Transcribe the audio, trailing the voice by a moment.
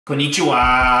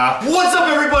Konnichiwa! What's up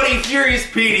everybody? Furious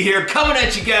Petey here, coming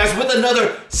at you guys with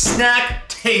another snack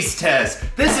taste test.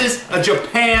 This is a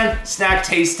Japan snack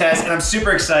taste test and I'm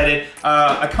super excited.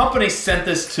 A company sent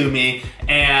this to me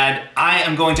and I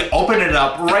am going to open it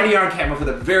up right here on camera for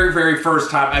the very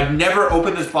first time. I've never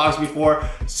opened this box before,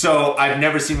 so I've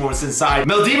never seen what was inside.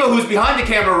 Meldiva, who's behind the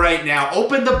camera right now,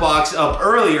 opened the box up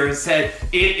earlier and said,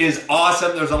 it is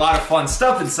awesome, there's a lot of fun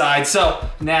stuff inside, so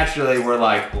naturally we're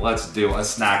like, let's do a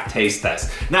snack taste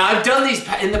test. Now I've done these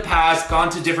in the past, gone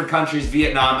to different countries,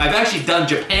 Vietnam, I've actually done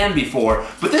Japan before,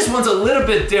 but this one's a little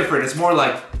bit different. It's more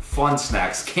like fun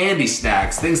snacks, candy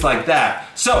snacks, things like that.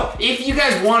 So, if you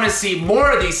guys want to see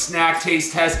more of these snack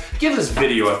taste tests, give this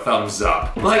video a thumbs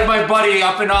up. Like my buddy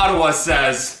up in Ottawa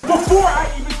says. Before I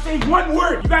even say one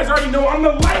word, you guys already know I'm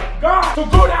the like god. So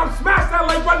go down, smash that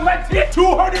like button, let's hit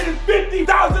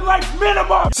 250,000 likes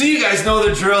minimum. So you guys know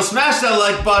the drill, smash that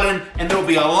like button, and there'll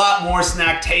be a lot more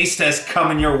snack taste tests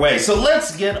coming your way. So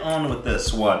let's get on with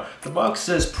this one. The box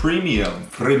says premium.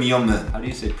 Premium. How do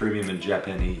you say premium in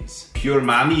Japanese? Pure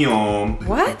mamium.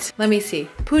 What? Let me see.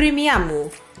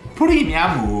 Purimiamu.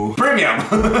 Premium. Premium.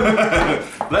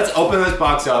 Let's open this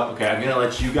box up. Okay, I'm gonna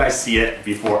let you guys see it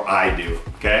before I do.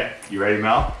 Okay, you ready,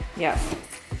 Mel? Yeah.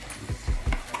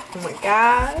 Oh my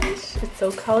gosh, it's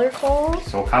so colorful.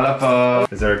 So colorful.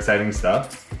 Is there exciting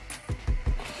stuff?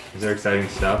 Is there exciting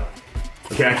stuff?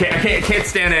 Okay, I can't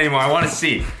stand it anymore. I want to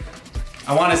see.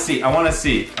 I want to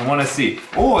see.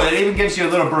 Oh, it even gives you a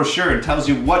little brochure and tells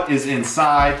you what is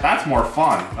inside. That's more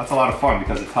fun. That's a lot of fun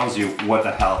because it tells you what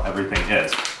the hell everything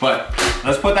is. But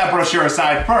let's put that brochure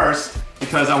aside first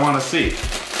because I want to see.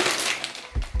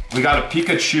 We got a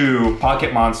Pikachu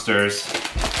Pocket Monsters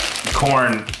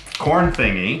corn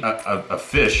thingy, a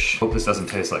fish. Hope this doesn't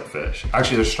taste like fish.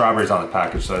 Actually, there's strawberries on the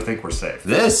package, so I think we're safe.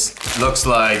 This looks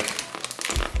like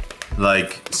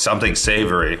something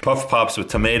savory. Puff Pops with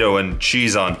tomato and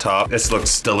cheese on top. This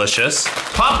looks delicious.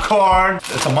 Popcorn!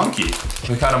 It's a monkey.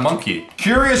 We got a monkey.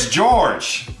 Curious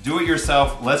George. Do it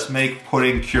yourself. Let's make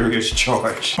pudding Curious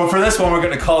George. But for this one, we're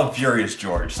gonna call him Furious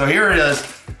George. So here it is.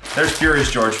 There's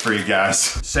Furious George for you guys.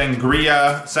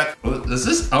 Sangria. Is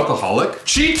this alcoholic?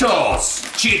 Cheetos!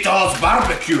 Cheetos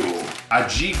barbecue.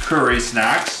 Aji curry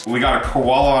snacks. We got a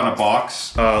koala on a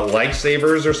box.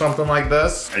 Lifesavers or something like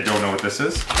this. I don't know what this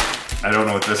is.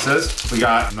 We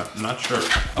got, not sure.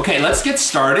 Okay, let's get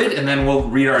started and then we'll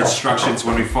read our instructions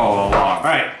when we follow along. All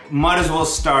right, might as well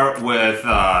start with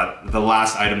the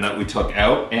last item that we took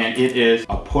out, and it is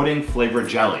a pudding flavored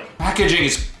jelly. Packaging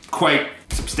is quite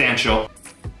substantial.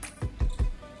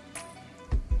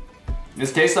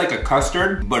 This tastes like a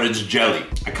custard, but it's jelly.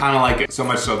 I kind of like it, so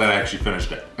much so that I actually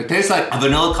finished it. It tastes like a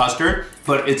vanilla custard,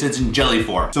 but it's in jelly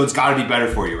form. So it's gotta be better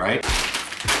for you, right?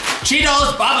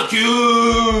 Cheetos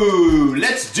barbecue!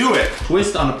 Let's do it!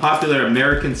 Twist on a popular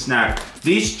American snack.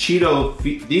 These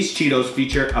Cheetos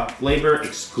feature a flavor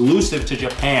exclusive to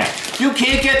Japan. You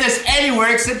can't get this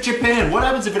anywhere except Japan. What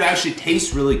happens if it actually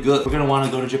tastes really good? We're gonna wanna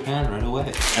go to Japan right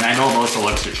away. And I know Melissa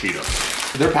likes their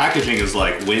Cheetos. Their packaging is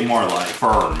like way more like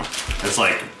firm.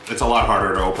 It's a lot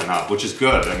harder to open up, which is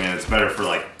good. I mean, it's better for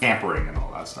like tampering and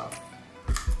all that stuff.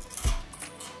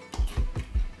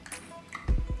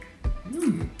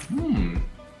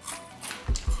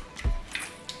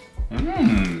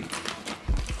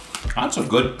 That's a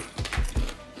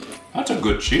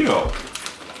good Cheeto.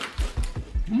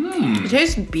 It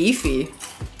tastes beefy.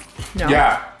 No.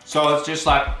 Yeah, so it's just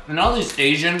like, in all these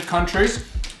Asian countries,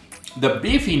 the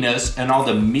beefiness and all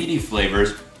the meaty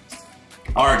flavors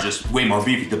are just way more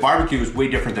beefy. The barbecue is way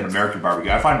different than American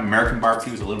barbecue. I find American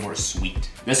barbecue is a little more sweet.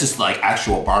 This is like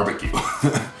actual barbecue.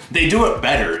 They do it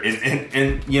better.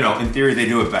 In theory, they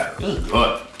do it better. This is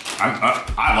good.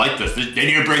 I like this. They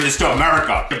need to bring this to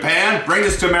America. Japan, bring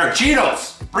this to America.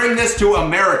 Cheetos, bring this to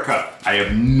America. I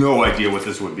have no idea what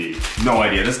this would be. No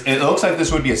idea. It looks like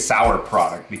this would be a sour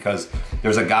product because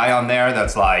there's a guy on there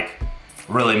that's like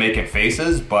really making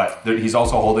faces, but he's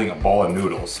also holding a bowl of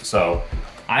noodles. So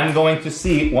I'm going to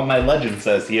see what my legend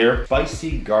says here.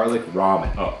 Spicy garlic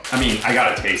ramen. Oh, I mean, I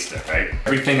gotta taste it, right?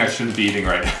 Everything I shouldn't be eating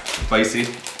right now. Spicy.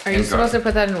 Are you supposed to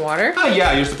put that in water? Oh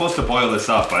yeah, you're supposed to boil this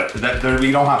up, but we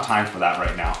don't have time for that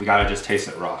right now. We gotta just taste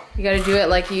it raw. You gotta do it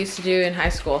like you used to do in high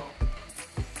school.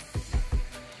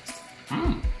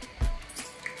 Oh,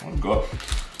 good.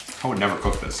 I would never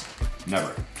cook this.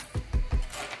 Never.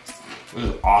 This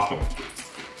is awesome.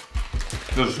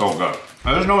 This is so good.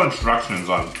 Now, there's no instructions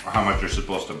on how much you're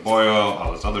supposed to boil,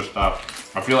 all this other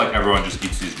stuff. I feel like everyone just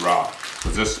eats these raw.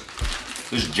 Because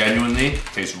this genuinely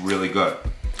tastes really good.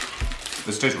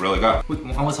 This tastes really good.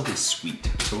 I want something sweet.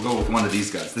 So we'll go with one of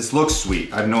these guys. This looks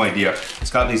sweet. I have no idea.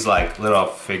 It's got these like little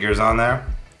figures on there.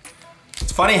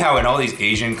 It's funny how in all these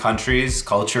Asian countries,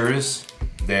 cultures,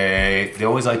 they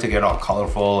always like to get all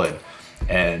colorful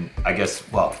and I guess,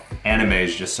 well, anime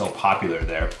is just so popular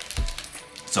there.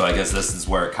 So I guess this is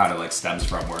where it kind of like stems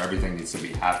from, where everything needs to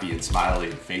be happy and smiley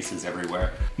and faces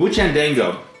everywhere.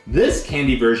 Muchandango. This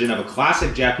candy version of a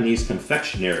classic Japanese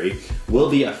confectionery will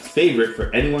be a favorite for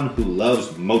anyone who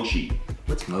loves mochi.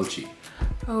 What's mochi?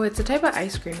 Oh, it's a type of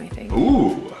ice cream, I think.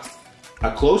 Ooh,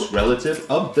 a close relative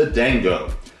of the dango.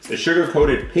 The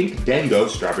sugar-coated pink dango,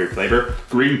 strawberry flavor,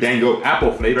 green dango,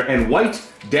 apple flavor, and white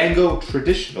dango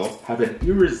traditional have an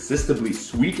irresistibly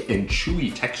sweet and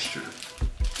chewy texture.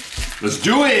 Let's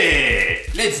do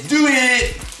it! Let's do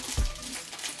it!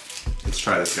 Let's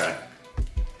try this guy.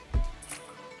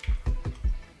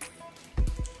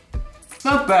 It's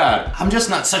not bad. I'm just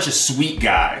not such a sweet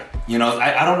guy. You know,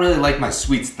 I don't really like my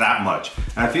sweets that much.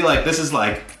 And I feel like this is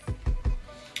like,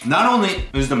 not only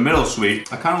is the middle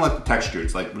sweet, I kind of like the texture.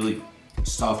 It's like really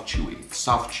soft chewy.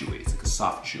 It's like a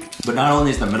soft chew. But not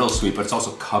only is the middle sweet, but it's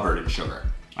also covered in sugar.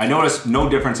 I noticed no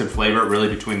difference in flavor really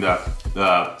between the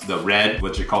red,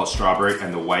 which you call strawberry,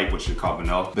 and the white, which you call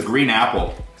vanilla. The green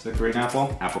apple, is that green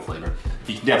apple? Apple flavor.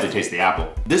 You can definitely taste the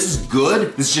apple. This is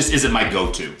good. This just isn't my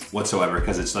go-to whatsoever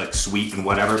because it's like sweet and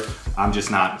whatever. I'm just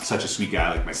not such a sweet guy.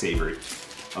 I like my savory,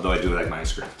 although I do like my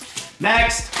ice cream.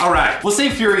 Next, all right. We'll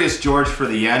save Furious George for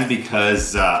the end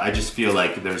because I just feel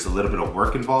like there's a little bit of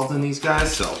work involved in these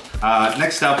guys. So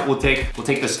next up, we'll take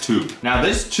this tube. Now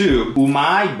this tube,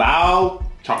 Umai Bao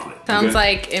chocolate. Sounds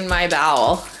like in my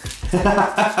bowel.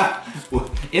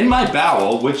 In my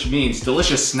bowel, which means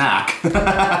delicious snack.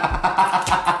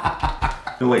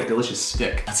 No wait, delicious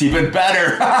stick. That's even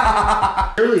better.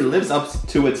 Surely lives up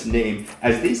to its name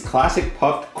as these classic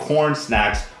puffed corn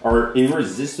snacks are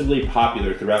irresistibly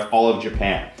popular throughout all of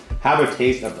Japan. Have a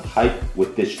taste of the hype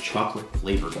with this chocolate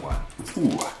flavored one.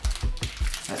 Ooh.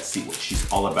 Let's see what she's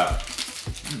all about.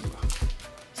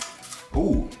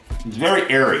 Ooh, it's very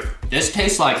airy. This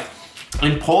tastes like,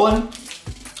 in Poland,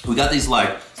 we got these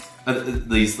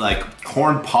like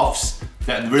corn puffs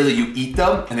that really you eat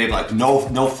them and they have like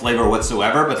no flavor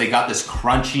whatsoever, but they got this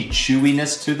crunchy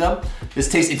chewiness to them. This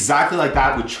tastes exactly like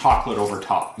that with chocolate over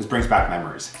top. This brings back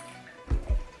memories.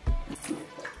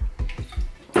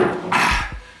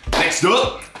 Next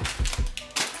up.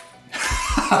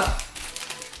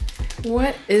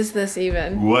 What is this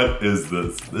even? What is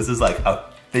this? This is like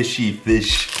a fishy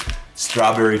fish,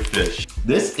 strawberry fish.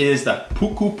 This is the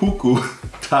Puku Puku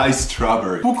Thai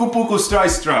strawberry. Puku Puku Thai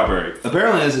strawberry.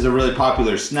 Apparently this is a really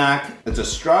popular snack. It's a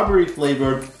strawberry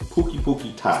flavored Puki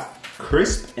Puki Thai.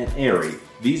 Crisp and airy.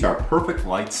 These are perfect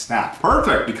light snack.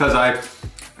 Perfect, because I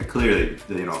clearly,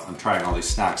 you know, I'm trying all these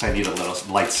snacks. I need a little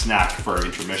light snack for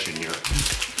intermission here.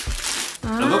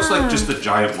 It looks like just a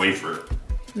giant wafer.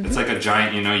 It's like a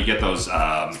giant, you know, you get those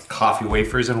coffee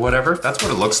wafers and whatever. That's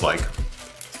what it looks like.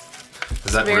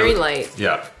 Is that very light?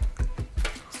 Yeah.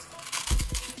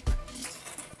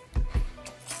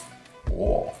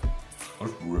 Oh,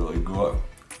 that's really good.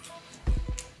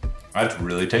 That's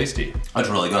really tasty. That's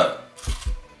really good.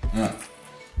 I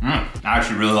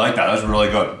actually really like that. That's really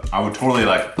good. I would totally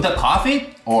like, with a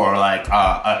coffee or like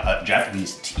a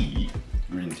Japanese tea,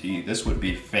 green tea, this would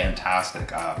be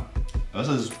fantastic. This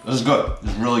is good.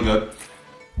 This is really good.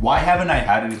 Why haven't I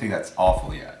had anything that's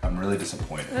awful yet? I'm really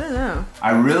disappointed. I don't know.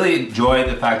 I really enjoy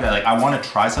the fact that like I want to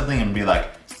try something and be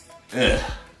like, ugh.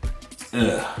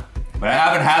 But I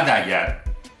haven't had that yet.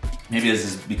 Maybe this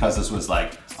is because this was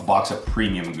like a box of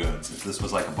premium goods. If this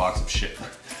was like a box of shit,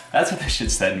 that's what they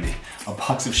should send me. A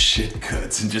box of shit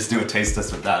goods and just do a taste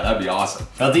test with that. That'd be awesome.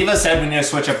 Valdiva said we need to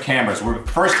switch up cameras. We're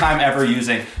first time ever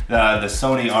using the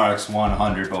Sony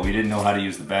RX100, but we didn't know how to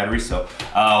use the battery. So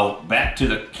back to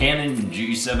the Canon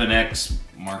G7X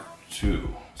Mark II.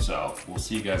 So we'll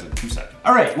see you guys in 2 seconds.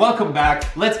 All right, welcome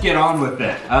back. Let's get on with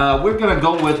it. We're gonna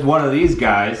go with one of these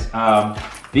guys.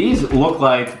 These look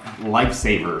like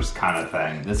lifesavers kind of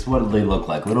thing. This is what they look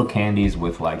like. Little candies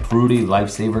with like fruity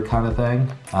lifesaver kind of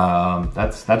thing.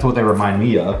 That's what they remind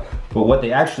me of. But what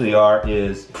they actually are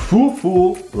is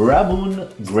fufu ramen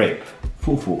grape.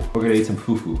 Fufu. We're gonna eat some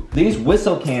fufu. These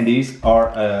whistle candies are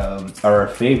a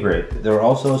favorite. They're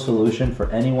also a solution for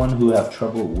anyone who have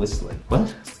trouble whistling. What?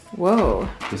 Whoa.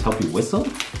 Just help you whistle?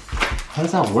 How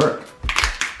does that work?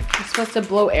 You're supposed to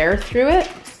blow air through it?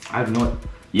 I have no.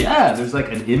 Yeah, there's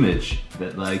like an image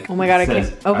that like. Oh my god! Says, I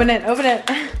can't open it. Open it.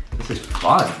 This is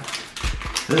fun.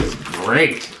 This is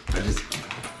great.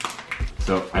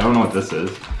 So I don't know what this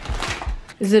is.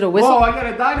 Is it a whistle? Whoa! I got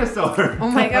a dinosaur.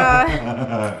 Oh my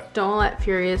god! Don't let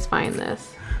Furious find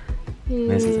this.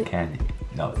 This is a candy.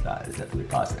 No, it's not. It's definitely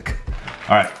plastic.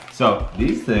 All right, so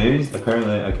these things,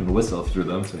 apparently I can whistle through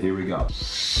them, so here we go.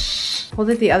 Hold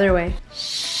it the other way.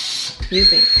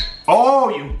 Using. Oh,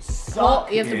 you suck.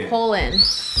 You have to pull in.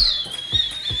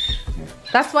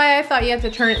 That's why I thought you had to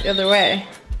turn it the other way.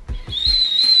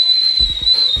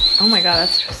 Oh my god,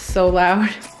 that's so loud.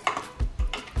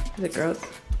 Is it gross?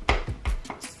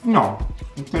 No,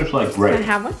 it tastes like grape. Can I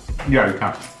have one? Yeah, you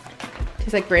can.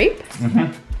 Tastes like grape?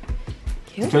 Mm-hmm.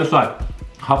 Cute. It tastes like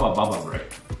Hubba Bubba grape.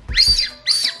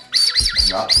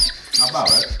 Yeah, not bad,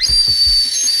 right?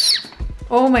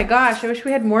 Oh my gosh, I wish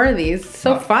we had more of these.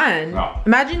 So fun. Yeah.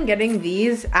 Imagine getting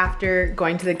these after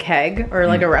going to the Keg or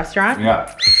like a restaurant.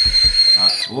 Yeah.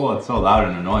 Oh, it's so loud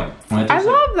and annoying. I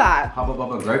love that. Hubba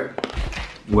Bubba grape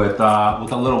with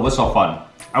a little whistle fun.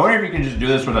 I wonder if you can just do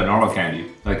this with a normal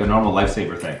candy, like a normal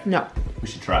lifesaver thing. No. We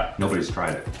should try it. Nobody's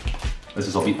tried it.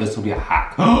 This will be a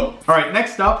hack. All right,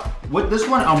 next up, this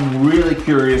one I'm really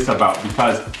curious about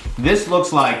because this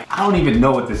looks like, I don't even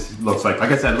know what this looks like. Like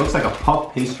I said, it looks like a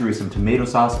puff pastry with some tomato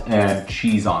sauce and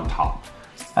cheese on top.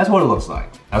 That's what it looks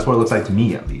like. That's what it looks like to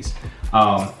me, at least.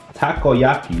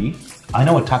 Takoyaki. I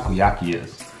know what takoyaki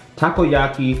is.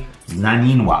 Takoyaki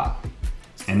naninwa.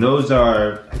 And those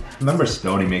are, I remember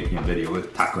Stoney making a video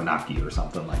with takonaki or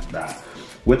something like that.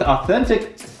 With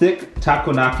authentic, thick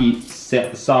takonaki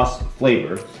sauce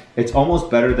flavor, it's almost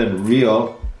better than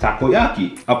real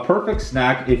takoyaki. A perfect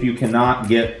snack if you cannot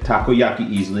get takoyaki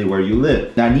easily where you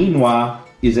live. Naninwa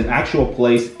is an actual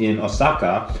place in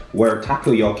Osaka where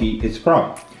takoyaki is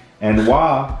from. And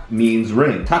wa means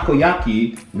ring.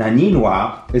 Takoyaki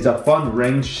naninwa is a fun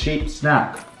ring-shaped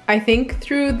snack. I think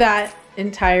through that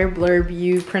entire blurb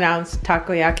you pronounced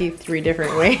takoyaki 3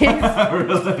 different ways.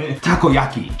 Really?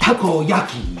 Takoyaki,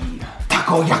 takoyaki,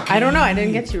 takoyaki. I don't know, I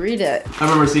didn't get to read it. I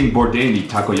remember seeing Bourdain eat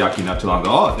takoyaki not too long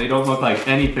ago. Oh, they don't look like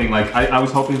anything like, I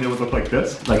was hoping they would look like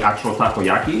this, like actual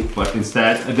takoyaki, but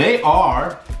instead they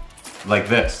are like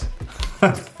this.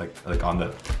 like on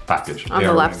the package. On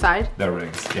the left side? They're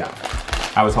rings, yeah.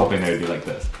 I was hoping they would be like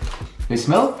this. They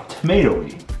smell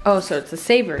tomatoey. Oh, so it's a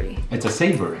savory. It's a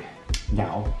savory.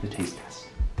 Now, the taste test.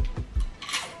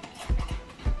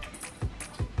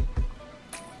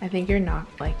 I think you're not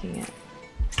liking it.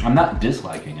 I'm not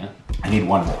disliking it. I need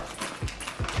one more.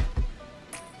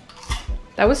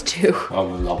 That was 2.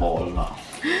 Oh, the level is not.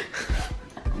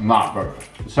 Not perfect.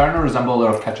 It's starting to resemble a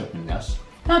little ketchup in this.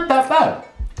 Not that bad.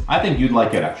 I think you'd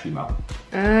like it actually, Mel.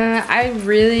 I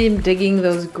really am digging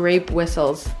those grape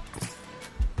whistles.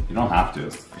 You don't have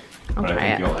to, but I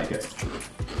think you'll like it.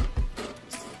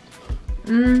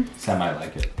 Semi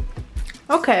like it.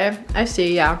 Okay, I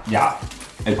see, yeah. Yeah,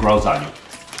 it grows on you.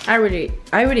 I would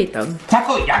eat them.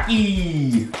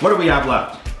 Takoyaki! What do we have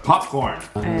left? Popcorn.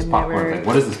 This popcorn thing.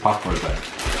 What is this popcorn thing?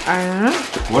 I don't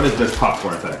know. What is this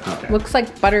popcorn thing? Okay. Looks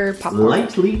like butter popcorn.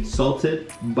 Lightly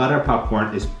salted butter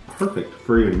popcorn is perfect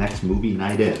for your next movie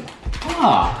night in.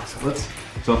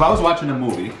 So if I was watching a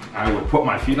movie, I would put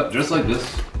my feet up just like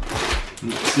this.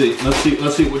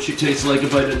 Let's see what she tastes like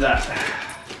if I did that.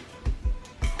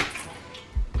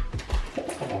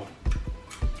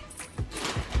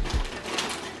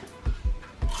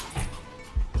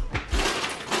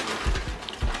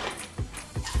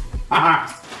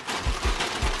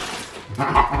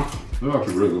 That's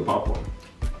actually really good popcorn.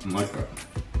 I like that.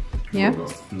 Yeah?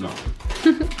 No.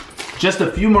 Just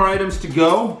a few more items to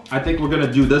go. I think we're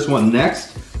gonna do this one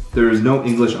next. There is no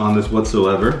English on this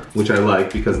whatsoever, which I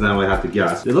like because now I have to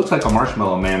guess. It looks like a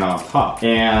marshmallow man on top.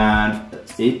 And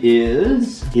it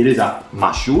is a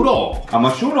mashuro. A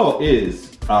mashuro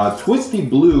is a twisty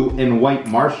blue and white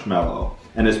marshmallow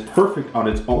and is perfect on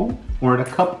its own or in a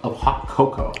cup of hot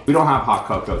cocoa. We don't have hot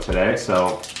cocoa today,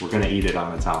 so we're gonna eat it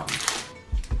on its own.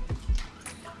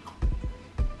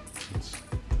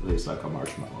 It tastes like a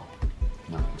marshmallow.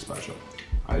 Nothing special.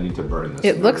 I need to burn this.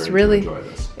 It looks really, enjoy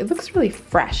this. It looks really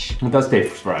fresh. It does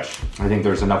taste fresh. I think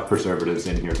there's enough preservatives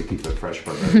in here to keep it fresh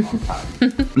for a very long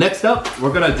time. Next up,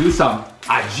 we're gonna do some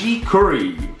aji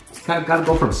curry. Gotta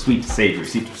go from sweet to savory,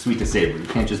 sweet to savory. You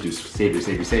can't just do savory,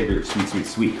 savory, savory, or sweet, sweet,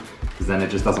 sweet, because then it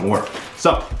just doesn't work.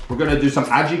 So, we're gonna do some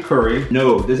aji curry.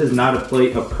 No, this is not a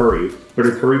plate of curry, but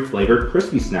a curry flavored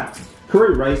crispy snack.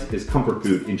 Curry rice is comfort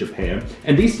food in Japan,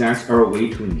 and these snacks are a way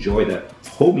to enjoy the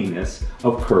hominess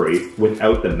of curry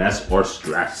without the mess or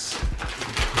stress.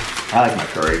 I like my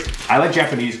curry. I like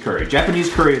Japanese curry.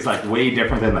 Japanese curry is like way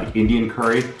different than like Indian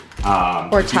curry.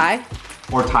 Or Thai.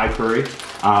 Or Thai curry.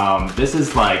 This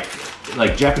is like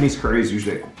Japanese curry is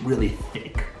usually like really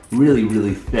thick. Really,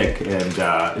 really thick,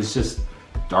 and it's just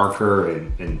darker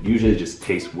and usually just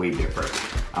tastes way different.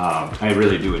 I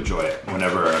really do enjoy it.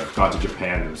 Whenever I got to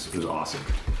Japan, it was awesome.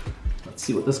 Let's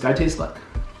see what this guy tastes like.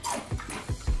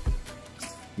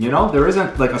 You know, there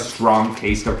isn't like a strong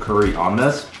taste of curry on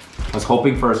this. I was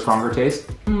hoping for a stronger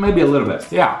taste, maybe a little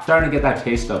bit. Yeah, starting to get that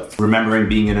taste of remembering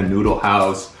being in a noodle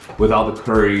house with all the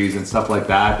curries and stuff like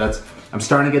that. I'm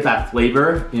starting to get that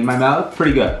flavor in my mouth.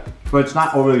 Pretty good, but it's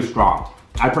not overly strong.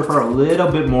 I prefer a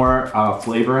little bit more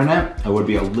flavor in it. It would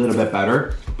be a little bit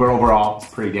better, but overall,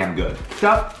 pretty damn good.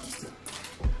 Stuff.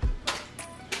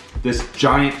 This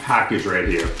giant package right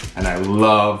here, and I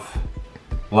love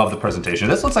the presentation.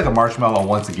 This looks like a marshmallow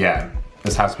once again.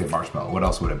 This has to be a marshmallow. What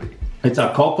else would it be? It's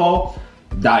a cocoa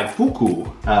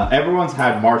daifuku. Everyone's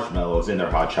had marshmallows in their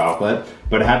hot chocolate,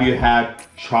 but have you had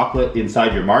chocolate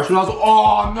inside your marshmallows?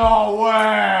 Oh, no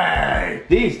way!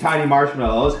 These tiny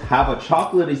marshmallows have a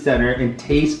chocolatey center and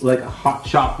taste like a hot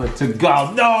chocolate to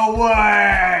go. No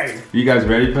way! You guys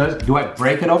ready for this? Do I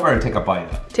break it over or take a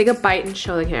bite? Take a bite and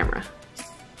show the camera.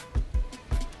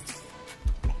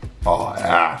 Oh,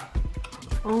 yeah.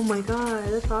 Oh my god,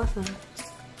 that's awesome.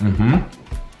 And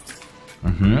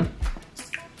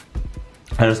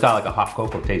it's got like a hot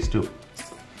cocoa taste too.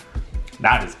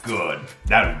 That is good.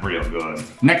 That is real good.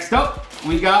 Next up,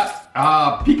 we got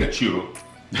Pikachu.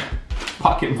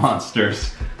 Pocket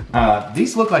Monsters.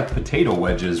 These look like potato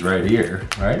wedges right here,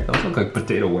 right? Those look like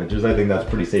potato wedges. I think that's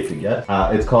pretty safe to get.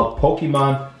 It's called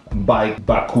Pokemon by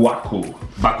Bakuaki.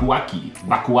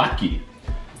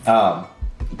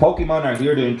 Pokemon are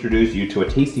here to introduce you to a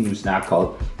tasty new snack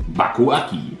called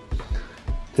Bakuaki.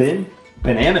 Thin,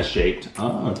 banana shaped,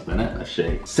 oh, it's banana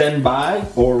shaped, senbai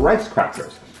or rice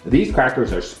crackers. These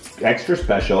crackers are extra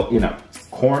special in a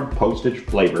corn postage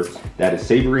flavor that is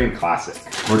savory and classic.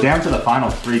 We're down to the final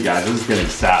three, guys. This is getting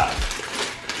sad.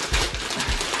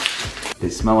 They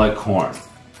smell like corn.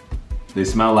 They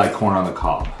smell like corn on the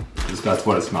cob. That's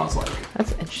what it smells like.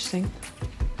 That's interesting.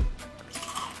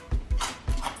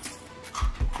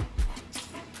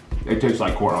 It tastes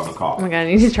like corn on the cob. Oh my god, I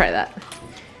need to try that.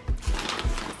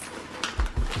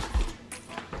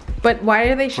 But why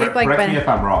are they shaped like banana? Correct me if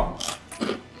I'm wrong.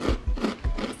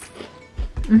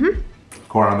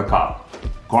 Corn on the cob.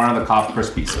 Corn on the cob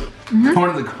Krispies. Corn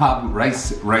on the cob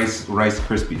rice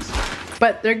Krispies.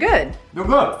 But they're good. They're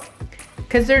good.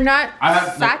 Because they're not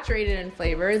saturated in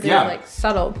flavor. They're like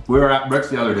subtle. We were at Rick's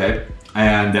the other day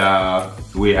and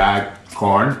we had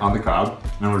corn on the cob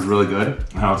and it was really good.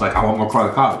 And I was like, I want more corn on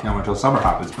the cob. I can't wait until summer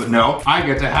happens. But no, I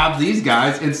get to have these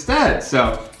guys instead.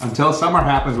 So until summer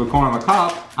happens with corn on the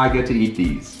cob, I get to eat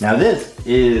these. Now this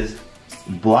is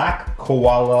Black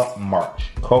Koala March,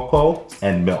 cocoa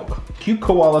and milk. Cute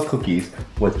koala cookies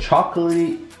with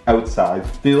chocolatey outside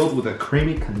filled with a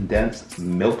creamy condensed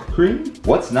milk cream.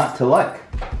 What's not to like?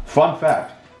 Fun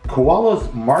fact,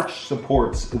 Koala's March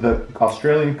supports the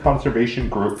Australian conservation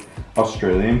group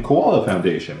Australian Koala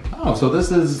Foundation. Oh, so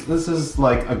this is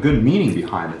like a good meaning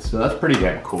behind it. So that's pretty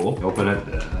damn cool. Open it.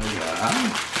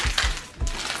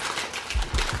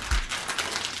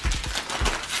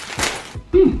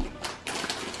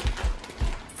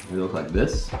 They look like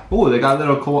this. Oh, they got a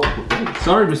little koala.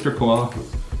 Sorry, Mr. Koala.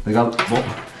 They got.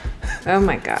 Oh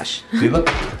my gosh. They look.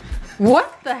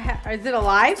 What the heck? Is it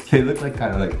alive? They look like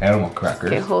kind of like animal crackers.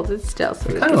 Okay, hold it still. So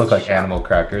they kind of look like animal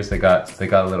crackers. They got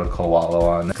a little koala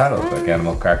on. They kind of look like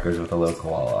animal crackers with a little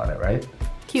koala on it, right?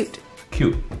 Cute.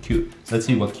 Cute, cute. Let's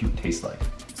see what cute tastes like.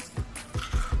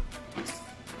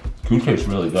 Cute tastes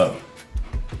really good.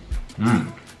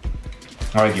 Mmm.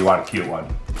 All right, you want a cute one?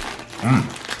 Mmm.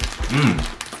 Mmm.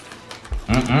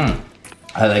 Mm-mm.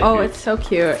 I like cute. It's so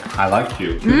cute. I like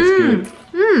cute. Cute is good.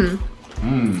 Mmm.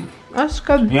 Mmm. That's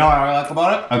good. You know what I like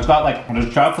about it? It's got like, there's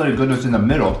chocolatey goodness in the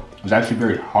middle. It's actually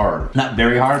very hard. Not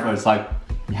very hard, but it's like,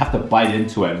 you have to bite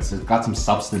into it. It's got some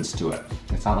substance to it.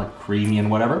 It's not like creamy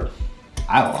and whatever.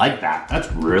 I like that.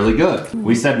 That's really good.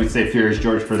 We said we'd save Furious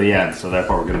George for the end, so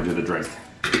therefore we're gonna do the drink.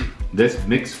 This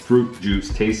mixed fruit juice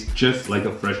tastes just like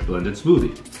a fresh blended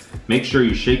smoothie. Make sure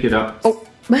you shake it up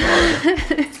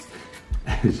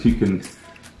as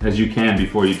you can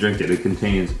before you drink it. It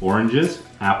contains oranges,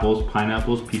 apples,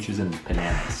 pineapples, peaches, and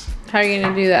bananas. How are you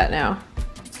gonna do that now?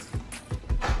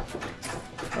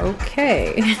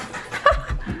 Okay.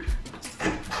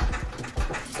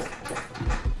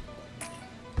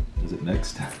 Is it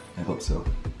mixed? I hope so.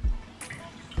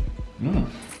 Mmm.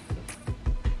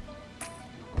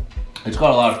 It's got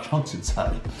a lot of chunks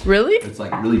inside. Really? It's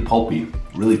like really pulpy,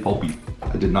 really pulpy.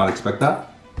 I did not expect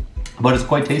that, but it's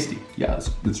quite tasty. Yeah,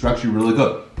 it's actually really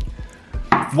good.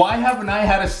 Why haven't I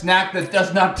had a snack that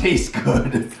does not taste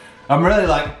good? I'm really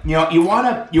like, you know, you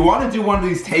wanna do one of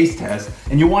these taste tests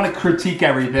and you wanna critique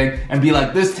everything and be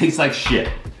like, this tastes like shit.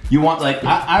 You want like,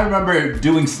 I remember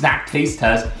doing snack taste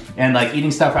tests and like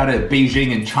eating stuff out of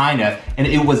Beijing and China and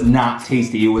it was not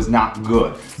tasty, it was not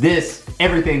good. This,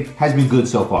 everything has been good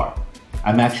so far.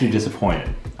 I'm actually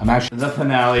disappointed. The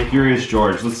finale, Furious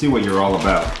George. Let's see what you're all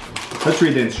about. Let's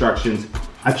read the instructions.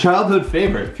 A childhood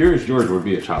favorite. Furious George would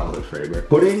be a childhood favorite.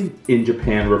 Pudding in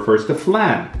Japan refers to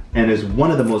flan and is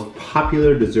one of the most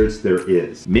popular desserts there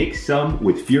is. Make some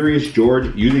with Furious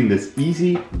George using this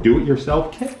easy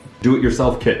do-it-yourself kit.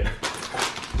 Do-it-yourself kit.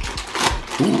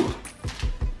 Ooh.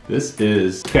 This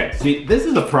is, okay, see, this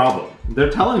is the problem. They're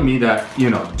telling me that, you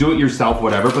know, do it yourself,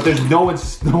 whatever, but there's no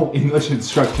English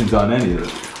instructions on any of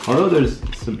it. Although there's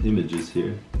some images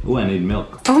here. Oh, I need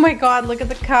milk. Oh my God, look at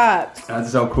the cup.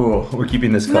 That's so cool. We're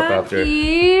keeping this cup after.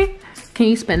 Can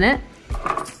you spin it?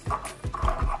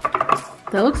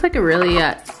 That looks like a really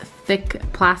thick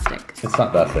plastic. It's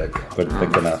not that thick, but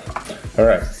thick enough. All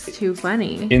right. It's too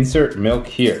funny. Insert milk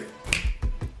here.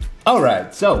 All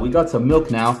right, so we got some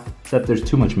milk now, except there's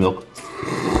too much milk.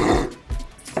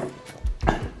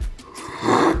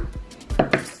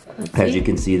 As you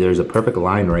can see, there's a perfect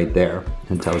line right there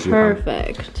and tells you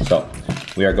perfect. So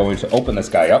we are going to open this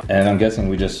guy up, and I'm guessing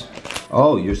we just,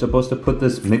 oh, you're supposed to put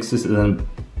this, mix this, and then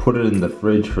put it in the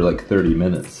fridge for like 30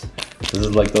 minutes. This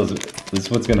is like those, this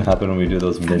is what's gonna happen when we do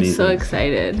those mini I'm so things.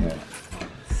 excited. Yeah.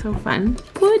 So fun.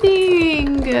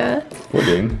 Pudding.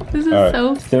 Pudding. This is right.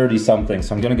 so 30 something,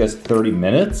 so I'm gonna guess 30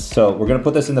 minutes. So we're gonna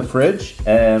put this in the fridge,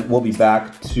 and we'll be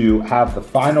back to have the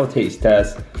final taste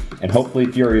test, and hopefully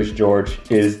Furious George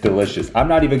is delicious. I'm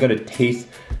not even gonna taste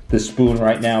the spoon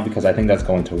right now because I think that's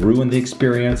going to ruin the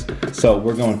experience. So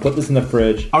we're going to put this in the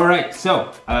fridge. All right,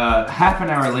 so half an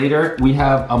hour later, we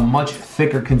have a much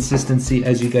thicker consistency,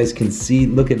 as you guys can see.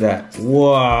 Look at that,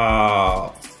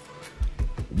 wow.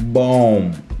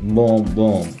 Boom, boom,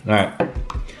 boom. All right,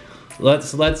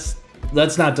 let's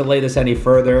not delay this any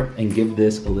further and give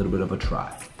this a little bit of a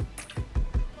try.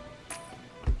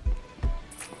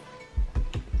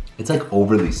 It's like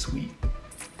overly sweet.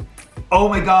 Oh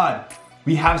my God,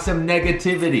 we have some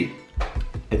negativity.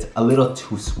 It's a little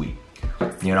too sweet,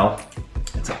 you know?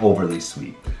 It's overly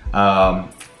sweet.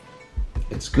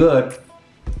 It's good,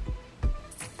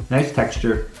 nice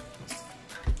texture,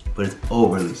 but it's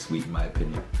overly sweet in my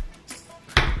opinion.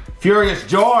 Furious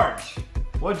George,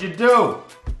 what'd you do? All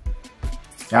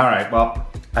right, well,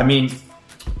 I mean,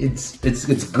 it's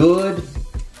good.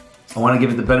 I want to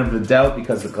give it the benefit of the doubt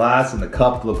because the glass and the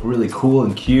cup look really cool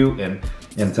and cute, and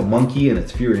it's a monkey and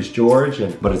it's Furious George,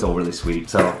 but it's overly sweet.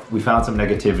 So we found some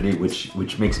negativity,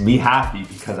 which makes me happy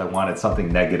because I wanted something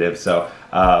negative. So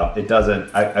it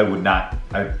doesn't,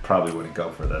 I probably wouldn't go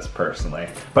for this personally.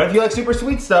 But if you like super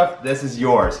sweet stuff, this is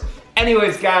yours.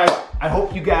 Anyways, guys, I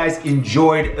hope you guys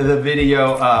enjoyed the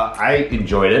video. I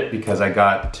enjoyed it because I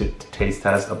got to taste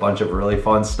test a bunch of really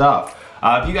fun stuff.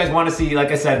 If you guys want to see,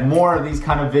 like I said, more of these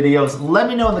kind of videos, let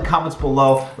me know in the comments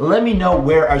below. Let me know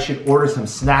where I should order some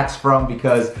snacks from,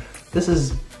 because this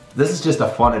is just a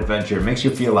fun adventure. It makes you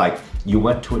feel like you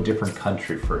went to a different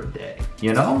country for a day,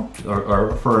 you know,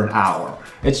 or for an hour.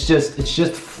 It's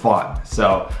just fun.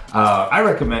 So I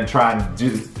recommend trying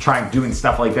doing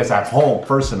stuff like this at home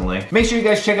personally. Make sure you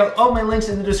guys check out all my links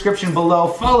in the description below.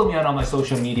 Follow me on all my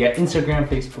social media: Instagram,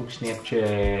 Facebook,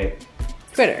 Snapchat,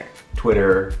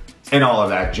 Twitter, and all of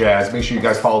that jazz. Make sure you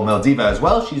guys follow Meldiva as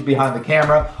well. She's behind the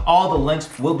camera. All the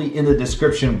links will be in the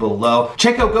description below.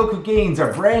 Check out Goku Gains,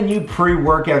 our brand new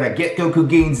pre-workout at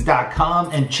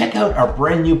getgokugains.com, and check out our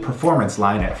brand new performance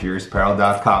line at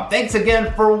furiousapparel.com. Thanks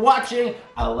again for watching.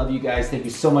 I love you guys. Thank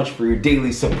you so much for your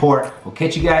daily support. We'll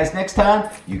catch you guys next time.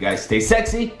 You guys stay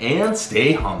sexy and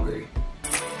stay hungry.